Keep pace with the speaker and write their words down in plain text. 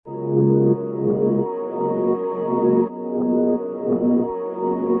And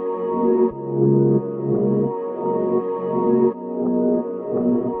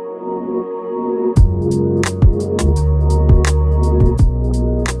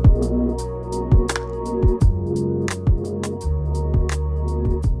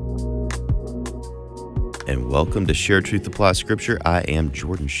welcome to Share Truth Apply Scripture. I am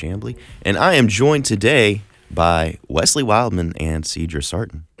Jordan Shambly, and I am joined today by Wesley Wildman and Cedra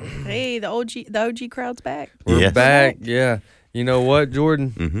Sarton. Hey, the OG crowd's back. We're back, yeah. You know what,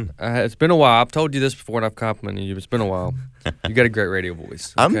 Jordan? Mm-hmm. It's been a while. I've told you this before, and I've complimented you. It's been a while. You got a great radio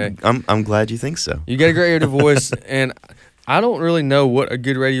voice. Okay? I'm glad you think so. You got a great radio voice, and I don't really know what a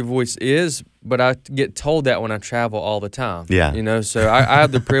good radio voice is, but I get told that when I travel all the time. Yeah. You know, so I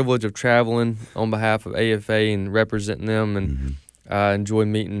have the privilege of traveling on behalf of AFA and representing them, and I enjoy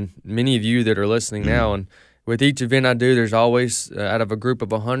meeting many of you that are listening now. And with each event I do, there's always, out of a group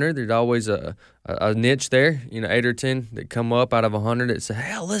of 100, there's always a niche there, 8 or 10 that come up out of 100 that say,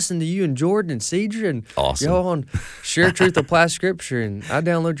 hey, I listen to you and Jordan and Cedra and awesome. Y'all on Share Truth Apply Scripture, and I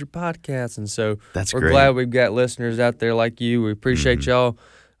download your podcast. And so That's we're great. glad we've got listeners out there like you. We appreciate y'all.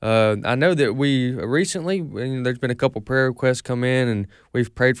 I know that we recently, there's been a couple prayer requests come in, and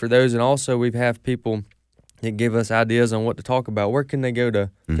we've prayed for those. And also we've had people that give us ideas on what to talk about. Where can they go to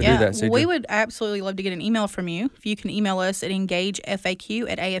do that, Cedra? We would absolutely love to get an email from you. If you can email us at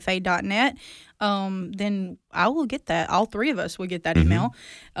engagefaq@afa.net, then I will get that. All three of us will get that email.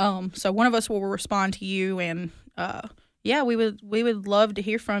 So one of us will respond to you, and we would love to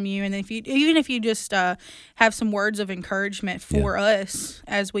hear from you. And if you just have some words of encouragement for us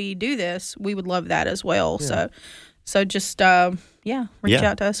as we do this, we would love that as well. Yeah. So just reach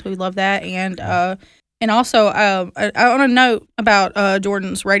out to us. We would love that. And also, I want to note about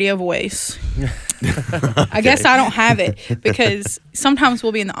Jordan's radio voice. I guess I don't have it because sometimes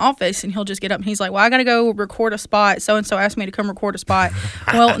we'll be in the office and he'll just get up and he's like, well, I got to go record a spot. So-and-so asked me to come record a spot.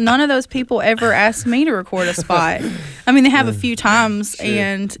 Well, none of those people ever asked me to record a spot. I mean, they have a few times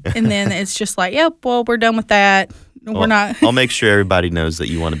and then it's just like, yep, well, we're done with that. We're not. I'll make sure everybody knows that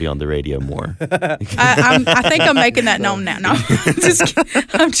you want to be on the radio more. I think I'm making that known now. No,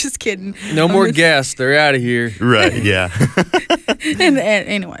 I'm just kidding. No more guests. They're out of here. Right, yeah. and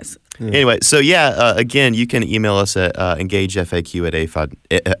anyways. Anyway, so again, you can email us at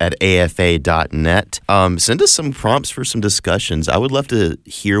engagefaq@afa.net. Send us some prompts for some discussions. I would love to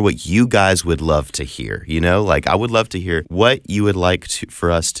hear what you guys would love to hear. I would love to hear what you would like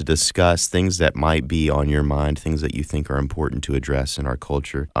for us to discuss, things that might be on your mind, things that you think are important to address in our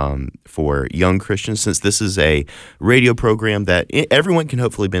culture for young Christians, since this is a radio program that everyone can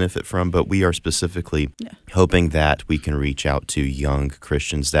hopefully benefit from, but we are specifically hoping that we can reach out to young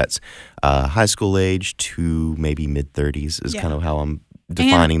Christians. That's high school age to maybe mid-30s is kind of how I'm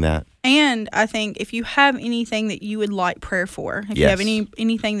defining that. And I think if you have anything that you would like prayer for, if you have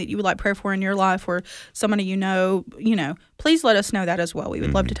anything that you would like prayer for in your life or somebody please let us know that as well. We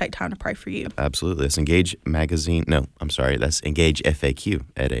would love to take time to pray for you. Absolutely. That's Engage Magazine. No, I'm sorry. That's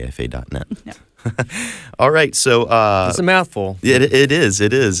engagefaq@afa.net. No. All right, so it's a mouthful. It is.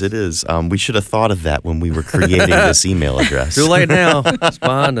 We should have thought of that when we were creating this email address. Too late now. It's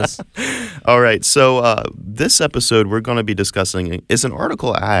behind us. All right, so this episode we're going to be discussing is an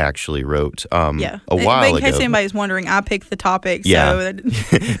article I actually wrote a while ago. In case anybody's wondering, I picked the topic. Yeah. So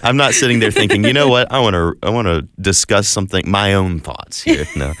I'm not sitting there thinking, you know what, I want to discuss something, my own thoughts here.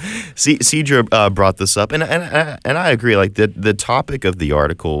 No, Cedra brought this up, and I agree. Like the topic of the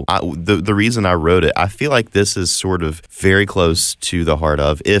article, the reason I wrote it, I feel like this is sort of very close to the heart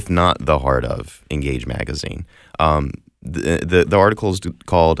of, if not the heart of, Engage Magazine. The article is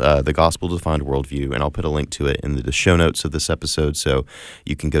called The Gospel Defined Worldview, and I'll put a link to it in the show notes of this episode, so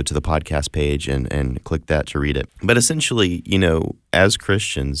you can go to the podcast page and click that to read it. But essentially, as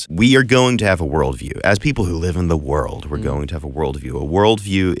Christians, we are going to have a worldview. As people who live in the world, we're going to have a worldview. A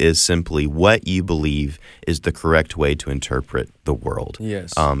worldview is simply what you believe is the correct way to interpret the world.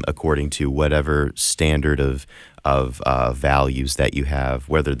 Yes. According to whatever standard of values that you have,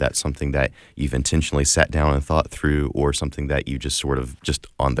 whether that's something that you've intentionally sat down and thought through or something that you just sort of just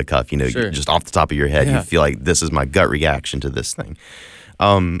on the cuff, just off the top of your head, you feel like this is my gut reaction to this thing.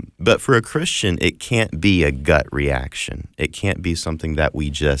 But for a Christian, it can't be a gut reaction. It can't be something that we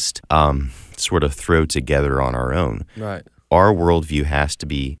just sort of throw together on our own. Right. Our worldview has to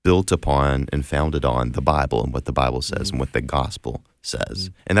be built upon and founded on the Bible and what the Bible says and what the gospel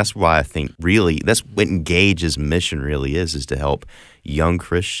says. And that's why I think really that's what Engage's mission really is to help young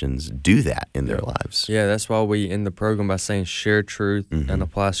Christians do that in their lives. Yeah, that's why we end the program by saying share truth and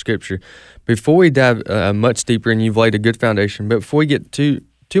apply Scripture. Before we dive much deeper, and you've laid a good foundation, but before we get too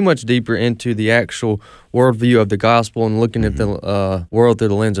too much deeper into the actual worldview of the gospel and looking at the world through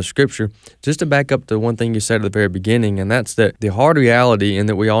the lens of Scripture, just to back up to one thing you said at the very beginning, and that's that the hard reality and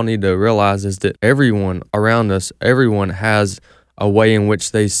that we all need to realize is that everyone around us, everyone has a way in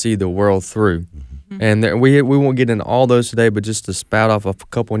which they see the world through. And we won't get into all those today, but just to spout off a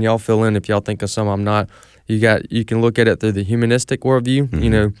couple, and y'all fill in if y'all think of some I'm not. You can look at it through the humanistic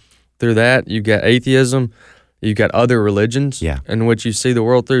worldview, through that. You got atheism, you got other religions in which you see the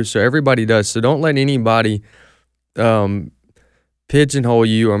world through. So everybody does. So don't let anybody pigeonhole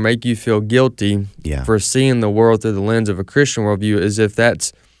you or make you feel guilty for seeing the world through the lens of a Christian worldview as if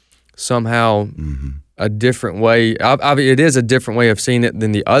that's somehow a different way. It is a different way of seeing it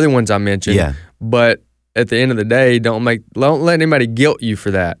than the other ones I mentioned. Yeah. But at the end of the day, don't let anybody guilt you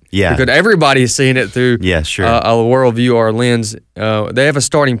for that. Yeah. Because everybody is seeing it through a worldview or a lens. They have a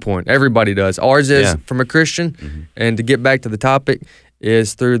starting point. Everybody does. Ours is from a Christian, and to get back to the topic,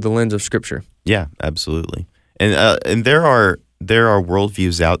 is through the lens of Scripture. Yeah, absolutely. And there are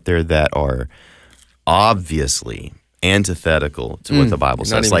worldviews out there that are obviously antithetical to what the Bible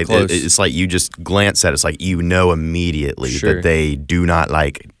says. It's like you just glance at it, it's like immediately that they do not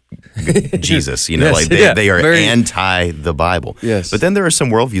like Jesus, they are anti the Bible. Yes. But then there are some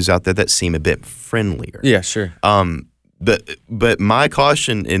worldviews out there that seem a bit friendlier. Yeah, sure. But my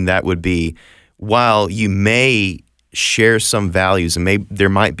caution in that would be, while you may share some values and there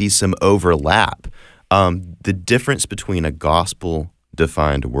might be some overlap, the difference between a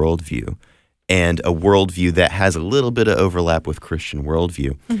gospel-defined worldview and a worldview that has a little bit of overlap with Christian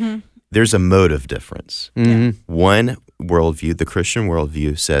worldview, there's a motive difference. One worldview, the Christian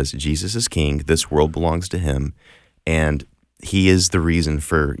worldview, says Jesus is king, this world belongs to him, and he is the reason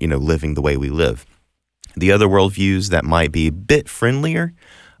for living the way we live. The other worldviews that might be a bit friendlier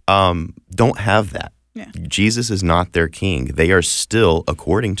don't have that. Yeah. Jesus is not their king. They are still,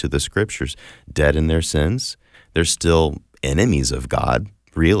 according to the Scriptures, dead in their sins. They're still enemies of God,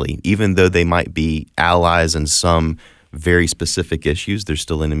 really. Even though they might be allies in some very specific issues, they're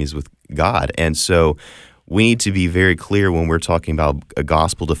still enemies with God. And so we need to be very clear when we're talking about a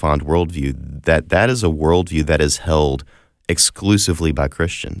gospel-defined worldview that is a worldview that is held exclusively by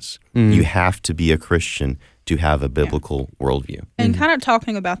Christians. You have to be a Christian to have a biblical worldview. And kind of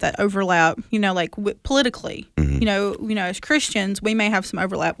talking about that overlap, politically, as Christians, we may have some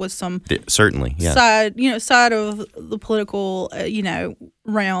overlap with some certainly side of the political,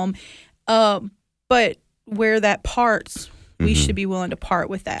 realm. But where that parts, we should be willing to part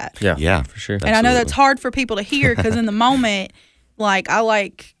with that. Yeah, for sure. And absolutely. I know that's hard for people to hear because in the moment, I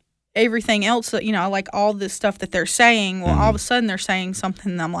like everything else, I like all this stuff that they're saying. Well, all of a sudden they're saying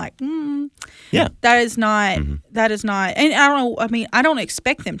something and I'm like, that is not, and I don't know, I don't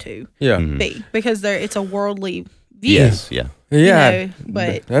expect them to be, because it's a worldly view. Yes, yeah.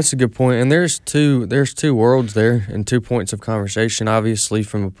 But that's a good point. And there's two worlds there and 2 points of conversation, obviously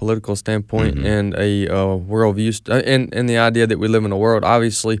from a political standpoint and a worldview, and the idea that we live in a world,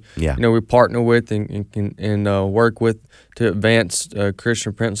 obviously, we partner with and work with to advance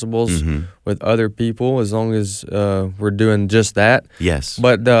Christian principles with other people, as long as we're doing just that. Yes.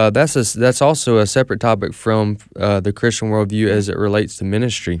 But that's also a separate topic from the Christian worldview as it relates to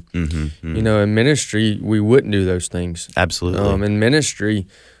ministry. In ministry, we wouldn't do those things. Absolutely. In ministry,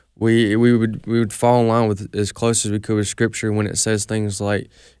 we would fall in line with as close as we could with Scripture when it says things like,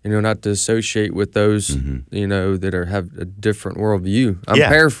 not to associate with those, that have a different worldview. I'm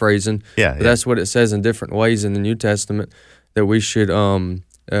paraphrasing, but that's what it says in different ways in the New Testament, that we should do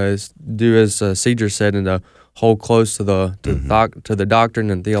as Cedar said, and hold close to the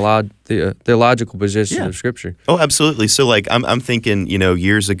doctrine and theological position of Scripture. Oh, absolutely. So, I'm thinking,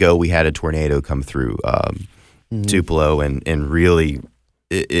 years ago we had a tornado come through Tupelo, and really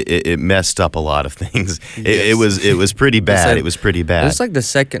it messed up a lot of things. It was pretty bad. It was pretty bad. It's like the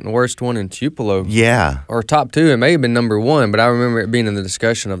second worst one in Tupelo. Yeah. Or top two. It may have been number one, but I remember it being in the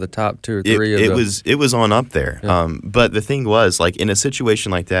discussion of the top 2 or 3 It was on up there. Yeah. But the thing was, in a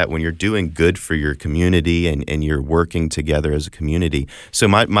situation like that, when you're doing good for your community and you're working together as a community. So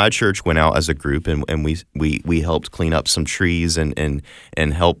my church went out as a group and we helped clean up some trees and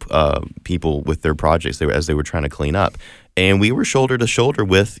help people with their projects as they were trying to clean up. And we were shoulder to shoulder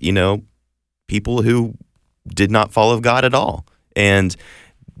with, people who did not follow God at all. And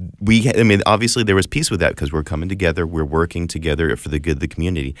obviously there was peace with that because we're coming together, we're working together for the good of the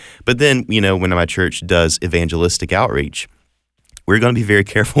community. But then, when my church does evangelistic outreach, we're going to be very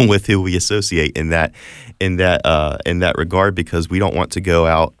careful with who we associate in that regard, because we don't want to go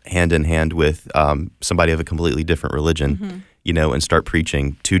out hand in hand with somebody of a completely different religion and start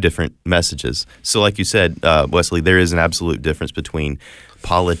preaching two different messages. So like you said, Wesley, there is an absolute difference between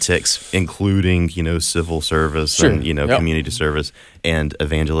politics, including, civil service and, community service, and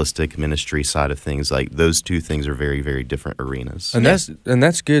evangelistic ministry side of things. Like those two things are very, very different arenas. And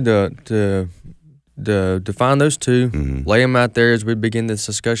that's good to define those two, lay them out there as we begin this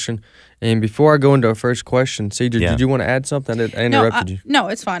discussion. And before I go into our first question, Cedra, did you want to add something? I interrupted you. No,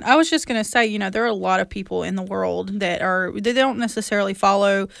 it's fine. I was just going to say, there are a lot of people in the world that they don't necessarily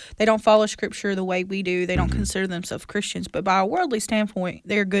follow Scripture the way we do. They don't consider themselves Christians, but by a worldly standpoint,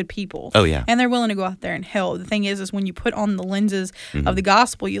 they're good people. Oh, yeah. And they're willing to go out there and help. The thing is when you put on the lenses of the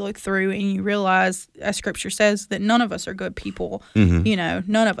gospel, you look through and you realize, as Scripture says, that none of us are good people.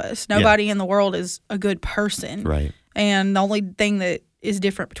 None of us. Nobody in the world is a good person. Right. And the only thing that is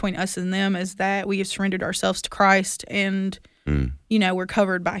different between us and them is that we have surrendered ourselves to Christ and, we're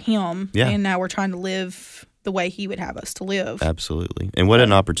covered by Him. Yeah. And now we're trying to live the way He would have us to live. Absolutely. And what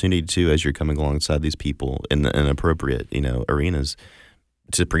an opportunity, too, as you're coming alongside these people in appropriate, arenas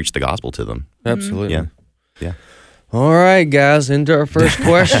to preach the gospel to them. Absolutely. Yeah. All right, guys, into our first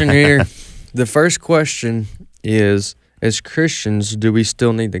question here. The first question is, as Christians, do we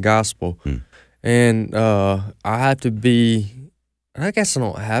still need the gospel? And I have to be, I guess I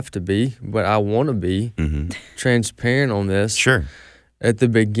don't have to be, but I want to be transparent on this. Sure. At the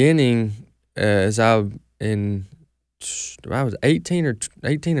beginning, as I was 18 or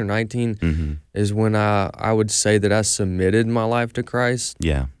 19, is when I would say that I submitted my life to Christ.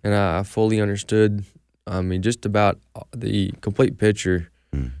 Yeah. And I fully understood, just about the complete picture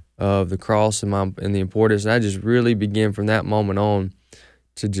of the cross and the importance. And I just really began from that moment on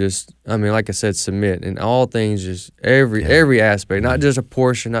to just, like I said, submit in all things, just every aspect, not just a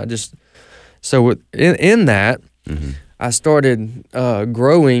portion, not just. So in that, I started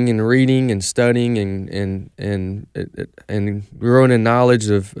growing and reading and studying and growing in knowledge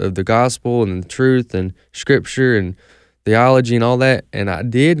of the gospel and the truth and Scripture and theology and all that. And I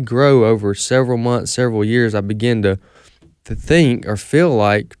did grow over several months, several years. I began to think or feel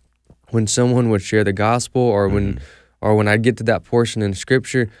like when someone would share the gospel or when I'd get to that portion in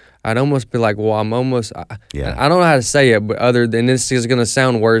Scripture, I'd almost be like, well, I'm almost, I don't know how to say it, but other than this is going to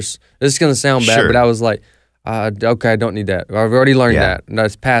sound worse, this is going to sound bad, but I was like, okay, I don't need that. I've already learned that.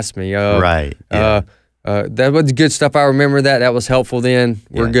 That's past me. Right. That was good stuff. I remember that. That was helpful then.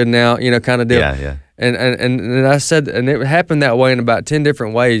 We're good now, kind of deal. Yeah. And I said, and it happened that way in about 10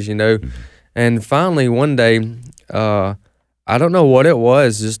 different ways, And finally, one day, I don't know what it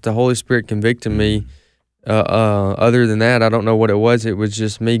was, just the Holy Spirit convicted me. Other than that, I don't know what it was. It was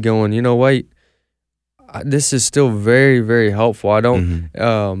just me going, wait, this is still very, very helpful. I don't,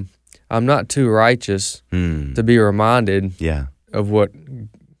 I'm not too righteous to be reminded of what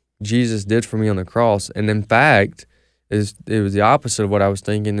Jesus did for me on the cross. And in fact, it was the opposite of what I was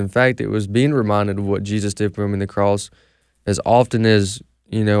thinking. In fact, it was being reminded of what Jesus did for me on the cross as often as,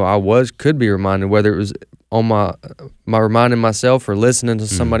 I could be reminded, whether it was on my reminding myself or listening to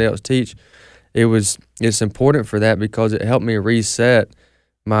somebody else teach. It's important for that because it helped me reset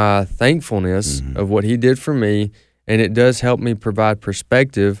my thankfulness of what He did for me, and it does help me provide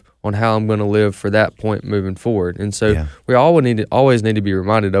perspective on how I'm going to live for that point moving forward. And so we always need to be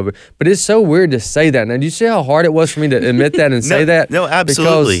reminded of it. But it's so weird to say that. Now, do you see how hard it was for me to admit that and say that? No,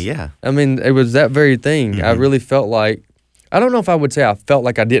 absolutely, because, it was that very thing. I really felt like, I don't know if I would say I felt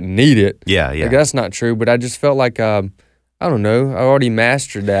like I didn't need it. Yeah. Like, that's not true, but I just felt like, I don't know, I already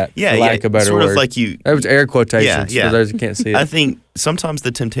mastered that, for lack of a better sort word. of like you. That was air quotations for those who can't see it. I think sometimes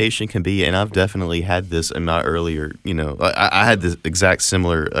the temptation can be, and I've definitely had this in my earlier, I had this exact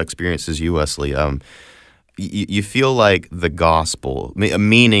similar experience as you, Wesley. You feel like the gospel,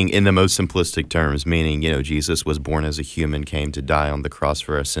 meaning in the most simplistic terms, meaning, Jesus was born as a human, came to die on the cross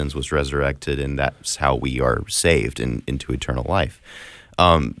for our sins, was resurrected, and that's how we are saved into eternal life.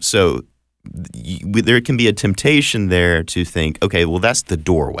 So there can be a temptation there to think, okay, well, that's the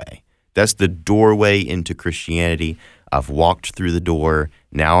doorway. That's the doorway into Christianity. I've walked through the door.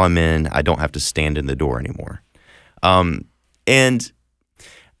 Now I'm in. I don't have to stand in the door anymore. And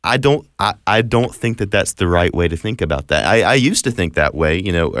I don't think that that's the right way to think about that. I used to think that way,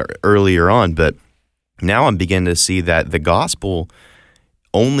 earlier on, but now I'm beginning to see that the gospel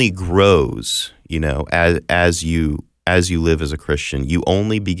only grows, as you live as a Christian. You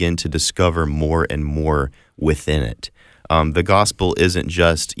only begin to discover more and more within it. The gospel isn't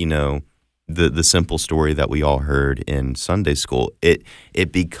just, the simple story that we all heard in Sunday school.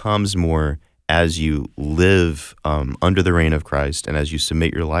 It becomes more as you live under the reign of Christ and as you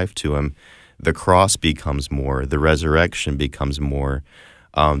submit your life to Him. The cross becomes more. The resurrection becomes more.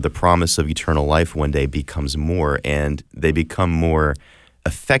 the promise of eternal life one day becomes more, and they become more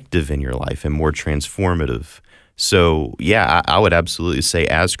effective in your life and more transformative. So, yeah, I would absolutely say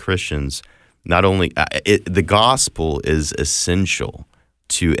as Christians, not only the gospel is essential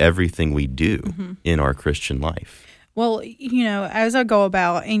to everything we do in our Christian life. Well, as I go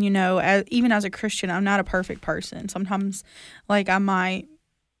about, and, even as a Christian, I'm not a perfect person. Sometimes, I might,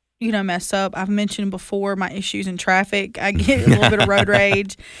 mess up. I've mentioned before my issues in traffic. I get a little bit of road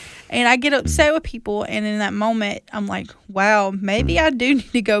rage, and I get upset with people. And in that moment, I'm like, wow, maybe I do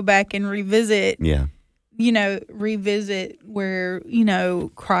need to go back and revisit. Yeah. Revisit where,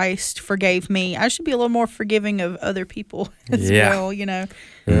 Christ forgave me. I should be a little more forgiving of other people as well, Yeah.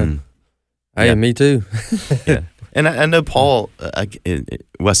 Hey, me too. Yeah. And I know Paul,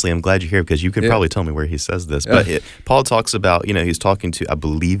 Wesley, I'm glad you're here because you could probably tell me where he says this. But Paul talks about, he's talking to, I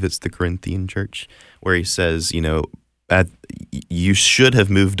believe it's the Corinthian church, where he says, you should have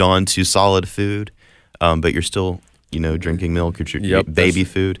moved on to solid food, but you're still, drinking milk or baby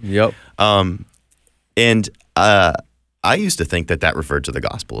food. Yep. And I used to think that referred to the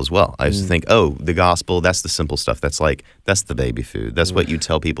gospel as well. I used to think, the gospel, that's the simple stuff. That's the baby food. That's what you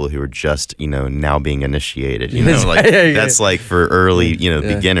tell people who are just, now being initiated. That's like for early,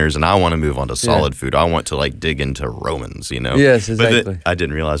 beginners. And I want to move on to solid food. I want to dig into Romans, Yes, exactly. But I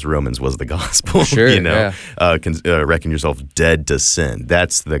didn't realize Romans was the gospel. Sure, reckon yourself dead to sin.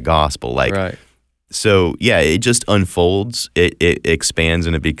 That's the gospel. Right. So, it just unfolds. It expands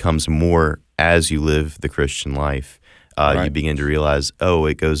and it becomes more as you live the Christian life. You begin to realize,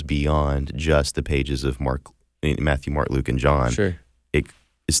 it goes beyond just the pages of Matthew, Mark, Luke, and John. Sure.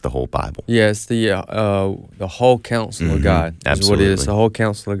 It's the whole Bible. Yeah, it's the whole counsel of God. Absolutely. Is what it is, the whole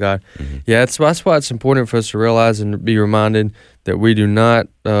counsel of God. Mm-hmm. Yeah, that's why it's important for us to realize and be reminded that we do not,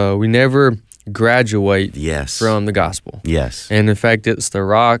 we never graduate from the gospel. Yes. And in fact, it's the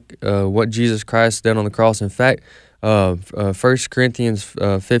rock, what Jesus Christ did on the cross. In fact, 1 Corinthians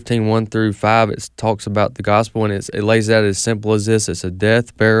 15, 1 through 5, it talks about the gospel, and it lays out as simple as this. It's a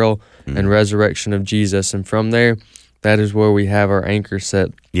death, burial, and resurrection of Jesus. And from there, that is where we have our anchor set.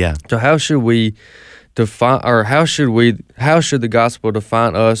 Yeah. So how should we define, or how should the gospel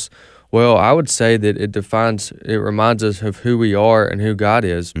define us? Well, I would say that it reminds us of who we are and who God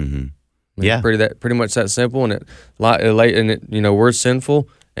is. Mm-hmm. Pretty much that simple. And we're sinful,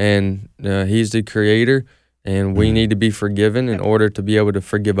 and He's the Creator. And we need to be forgiven in order to be able to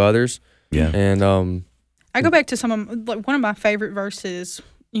forgive others. Yeah. And I go back to one of my favorite verses.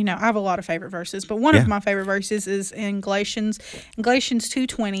 I have a lot of favorite verses, but one of my favorite verses is in Galatians. Galatians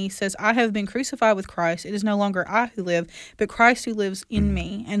 2:20 says, "I have been crucified with Christ. It is no longer I who live, but Christ who lives in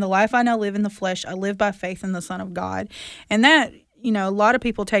me. And the life I now live in the flesh, I live by faith in the Son of God." And that, a lot of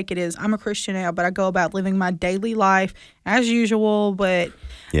people take it as, I'm a Christian now, but I go about living my daily life as usual. But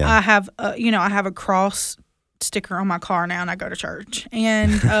I have, I have a cross sticker on my car now, and I go to church.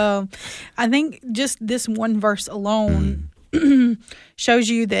 And I think just this one verse alone shows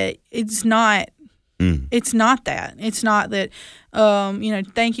you that it's not that. It's not that,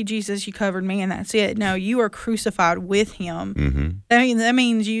 thank you, Jesus, you covered me, and that's it. No, you are crucified with Him. Mm-hmm. That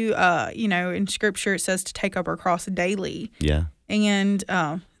means you, in Scripture it says to take up our cross daily. Yeah. And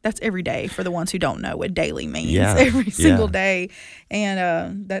that's every day for the ones who don't know what daily means. Every single day.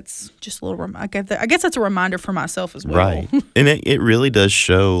 And that's just a little, I guess that's a reminder for myself as well. Right. And it really does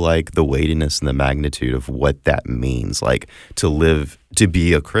show the weightiness and the magnitude of what that means, to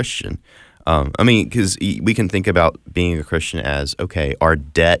be a Christian. Because we can think about being a Christian as, okay, our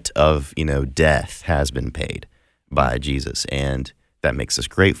debt of, death has been paid by Jesus, and that makes us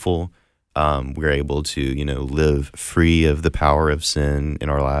grateful. We're able to, live free of the power of sin in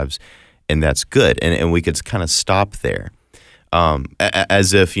our lives, and that's good. And we could kind of stop there,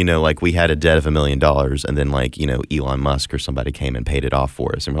 as if, we had a debt of $1 million, and then Elon Musk or somebody came and paid it off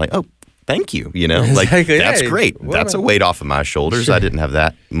for us, and we're like, oh, thank you, Exactly. That's great. That's a weight off of my shoulders. Sure. I didn't have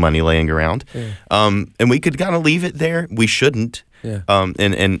that money laying around. Yeah. And we could kind of leave it there. We shouldn't. Yeah.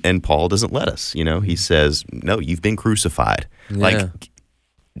 And Paul doesn't let us, he says, no, you've been crucified. Yeah.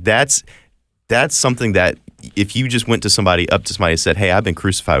 That's something that if you just went to somebody and said, hey, I've been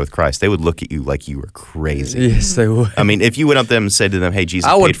crucified with Christ, they would look at you like you were crazy. Yes, they would. If you went up to them and said to them, hey, Jesus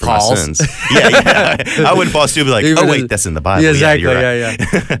paid for my sins. I would pause too, be like, Even wait, that's in the Bible. Yeah, exactly. Yeah,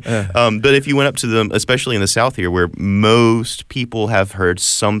 you're right. But if you went up to them, especially in the South here, where most people have heard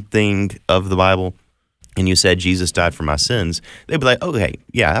something of the Bible, and you said Jesus died for my sins, they'd be like, okay,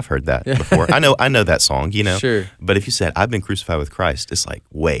 yeah, I've heard that before. I know that song, Sure. But if you said, I've been crucified with Christ, it's like,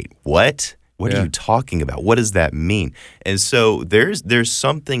 wait, what? What are you talking about? What does that mean? And so there's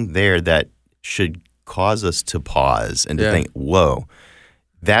something there that should cause us to pause and to think, whoa,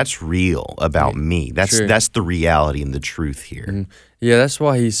 that's real about me. That's the reality and the truth here. Mm-hmm. Yeah, that's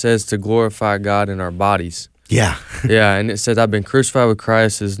why he says to glorify God in our bodies. Yeah. Yeah, and it says, I've been crucified with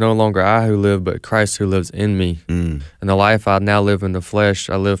Christ. It is no longer I who live, but Christ who lives in me. And the life I now live in the flesh,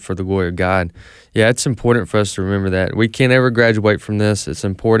 I live for the glory of God. Yeah, it's important for us to remember that. We can't ever graduate from this. It's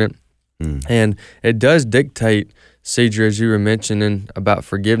important. And it does dictate, Cedra, as you were mentioning about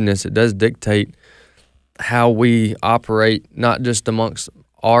forgiveness, it does dictate how we operate, not just amongst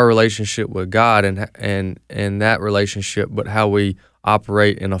our relationship with God and that relationship, but how we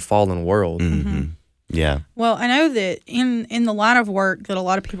operate in a fallen world. Yeah. Well, I know that in the line of work that a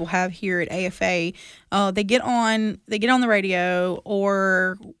lot of people have here at AFA, they get on the radio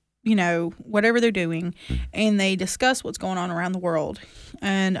or whatever they're doing, and they discuss what's going on around the world,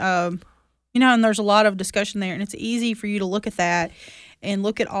 and and there's a lot of discussion there, and it's easy for you to look at that and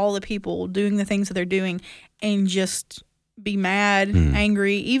look at all the people doing the things that they're doing and just be mad,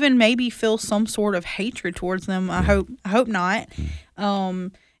 angry, even maybe feel some sort of hatred towards them. I hope not.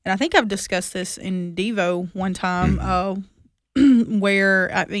 And I think I've discussed this in Devo one time,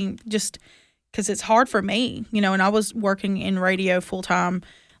 where, just because it's hard for me, and I was working in radio full time,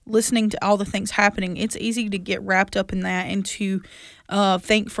 listening to all the things happening. It's easy to get wrapped up in that and to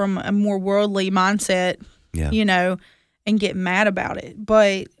think from a more worldly mindset, and get mad about it.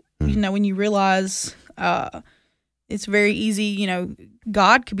 But, when you realize it's very easy,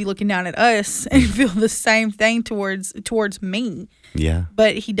 God could be looking down at us and feel the same thing towards me. Yeah.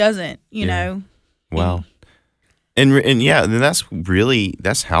 But he doesn't, you know. Wow. And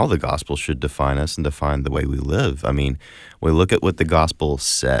that's how the gospel should define us and define the way we live. I mean, we look at what the gospel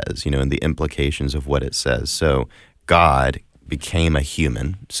says, and the implications of what it says. So God became a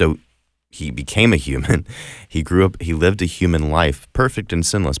human. So he became a human. He grew up, he lived a human life, perfect and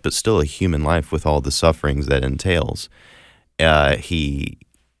sinless, but still a human life with all the sufferings that entails. He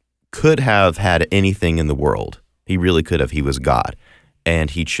could have had anything in the world. He really could have. He was God. And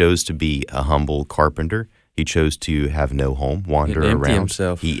he chose to be a humble carpenter. He chose to have no home, wander around.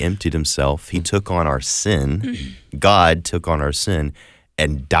 Himself. He emptied himself. He took on our sin. God took on our sin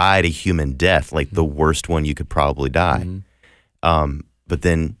and died a human death, like the worst one you could probably die. But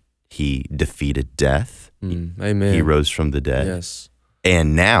then he defeated death. Amen. He rose from the dead. Yes.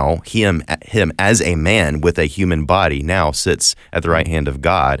 And now him as a man with a human body now sits at the right hand of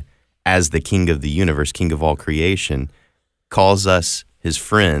God as the King of the universe, King of all creation, calls us his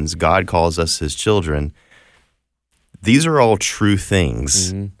friends. God calls us his children. These are all true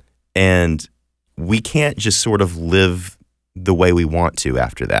things. And we can't just sort of live the way we want to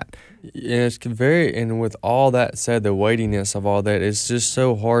after that. Yeah, and with all that said, the weightiness of all that, it's just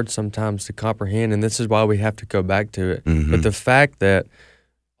so hard sometimes to comprehend, and this is why we have to go back to it. But the fact that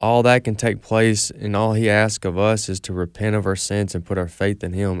all that can take place and all he asks of us is to repent of our sins and put our faith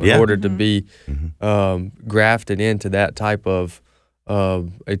in him in order to be grafted into that type of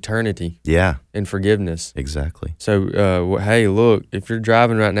eternity and forgiveness. Exactly. So, hey, look, if you're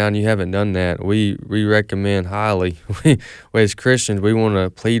driving right now and you haven't done that, we recommend highly, we as Christians, we want to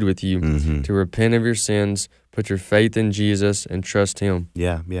plead with you to repent of your sins, put your faith in Jesus, and trust him.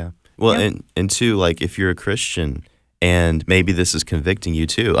 Yeah. Well, and two, like if you're a Christian and maybe this is convicting you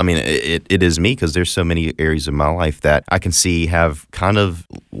too. I mean, it is me because there's so many areas of my life that I can see have kind of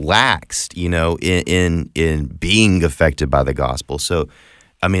laxed, in being affected by the gospel. So,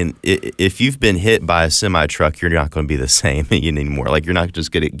 I mean, if you've been hit by a semi-truck, you're not going to be the same anymore. Like, you're not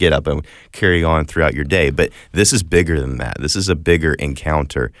just going to get up and carry on throughout your day. But this is bigger than that. This is a bigger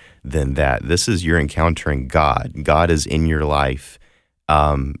encounter than that. This is you're encountering God. God is in your life.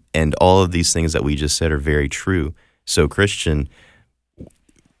 And all of these things that we just said are very true. So, Christian,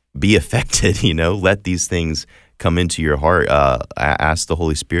 be affected, let these things come into your heart. Ask the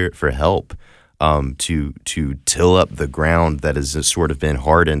Holy Spirit for help to till up the ground that has sort of been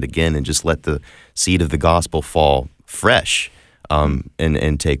hardened again and just let the seed of the gospel fall fresh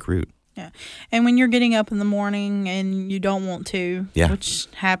and take root. Yeah. And when you're getting up in the morning and you don't want to, which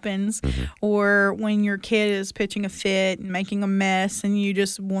happens, or when your kid is pitching a fit and making a mess and you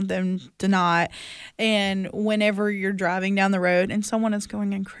just want them to not, and whenever you're driving down the road and someone is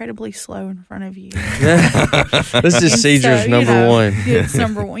going incredibly slow in front of you. This is Cedra's number one. It's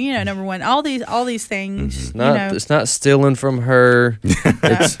number one. Number one. All these things. It's not stealing from her.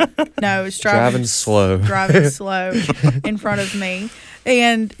 It's driving slow. Driving slow in front of me.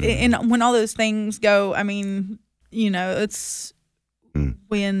 And when all those things go, I mean, it's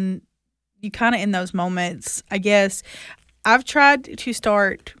when you kind of in those moments, I guess, I've tried to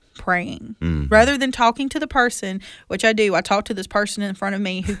start praying rather than talking to the person, which I do. I talk to this person in front of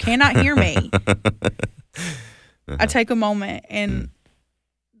me who cannot hear me. I take a moment and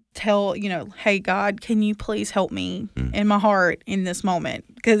tell, hey, God, can you please help me in my heart in this moment?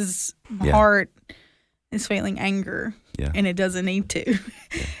 Because my heart is feeling anger and it doesn't need to.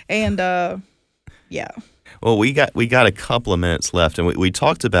 And, Well, we got a couple of minutes left, and we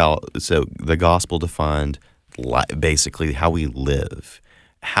talked about, so the gospel defined basically how we live.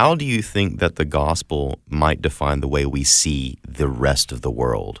 How do you think that the gospel might define the way we see the rest of the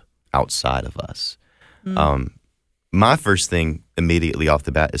world outside of us? My first thing immediately off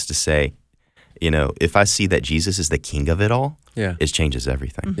the bat is to say, if I see that Jesus is the king of it all, it changes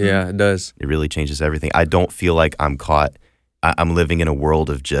everything. Yeah, it does. It really changes everything. I don't feel like I'm caught. I'm living in a world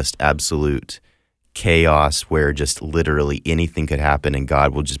of just absolute chaos where just literally anything could happen and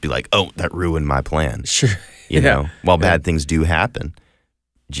God will just be like, oh, that ruined my plan. Sure. While bad things do happen,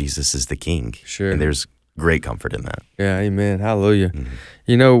 Jesus is the king. Sure. And there's great comfort in that. Yeah, amen. Hallelujah.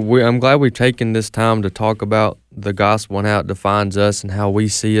 I'm glad we've taken this time to talk about the gospel and how it defines us and how we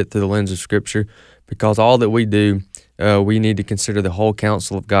see it through the lens of Scripture, because all that we do, we need to consider the whole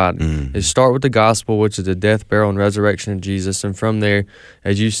counsel of God. Is start with the gospel, which is the death, burial, and resurrection of Jesus, and from there,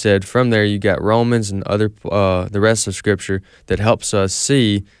 as you said, from there you got Romans and other the rest of Scripture that helps us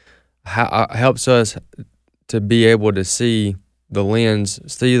see, helps us to be able to see the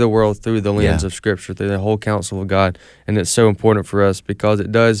world through the lens of Scripture, through the whole counsel of God. And it's so important for us because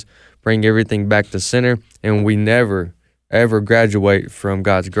it does bring everything back to center, and we never, ever graduate from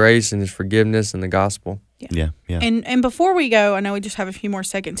God's grace and His forgiveness and the gospel. Yeah. And before we go, I know we just have a few more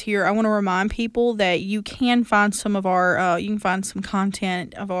seconds here. I want to remind people that you can find some of our, you can find some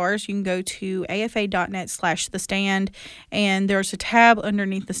content of ours. You can go to afa.net/thestand, and there's a tab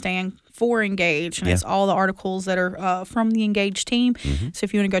underneath the stand for Engage, and it's all the articles that are from the Engage team. So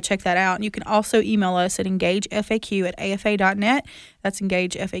if you want to go check that out, and you can also email us at engagefaq@afa.net. That's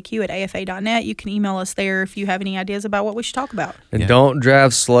engagefaq@afa.net. You can email us there if you have any ideas about what we should talk about. And don't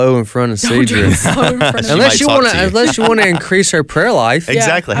drive slow in front of Cedra. Unless you want to increase her prayer life.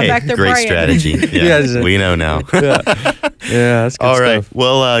 Exactly. I'm back there Great praying. strategy. Yeah, we know now. That's good All right. stuff.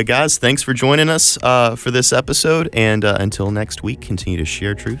 Well, guys, thanks for joining us for this episode. And until next week, continue to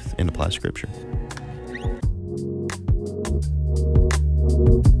share truth and apply Scripture.